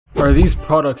Are these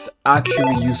products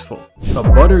actually useful? A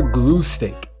butter glue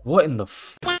stick. What in the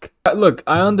fuck? Look,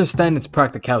 I understand its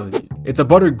practicality. It's a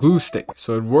butter glue stick,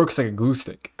 so it works like a glue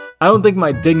stick. I don't think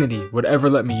my dignity would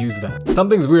ever let me use that.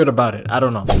 Something's weird about it, I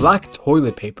don't know. Black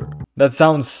toilet paper. That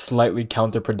sounds slightly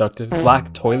counterproductive.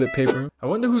 Black toilet paper? I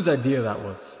wonder whose idea that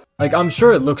was. Like, I'm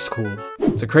sure it looks cool.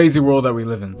 It's a crazy world that we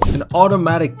live in. An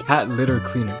automatic cat litter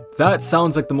cleaner. That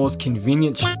sounds like the most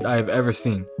convenient shit I have ever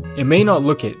seen. It may not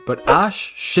look it, but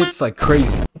Ash shits like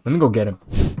crazy. Let me go get him.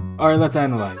 Alright, let's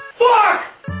analyze. Fuck!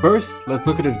 First, let's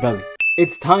look at his belly.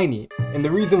 It's tiny, and the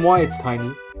reason why it's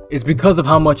tiny is because of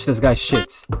how much this guy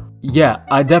shits. Yeah,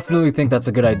 I definitely think that's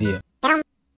a good idea.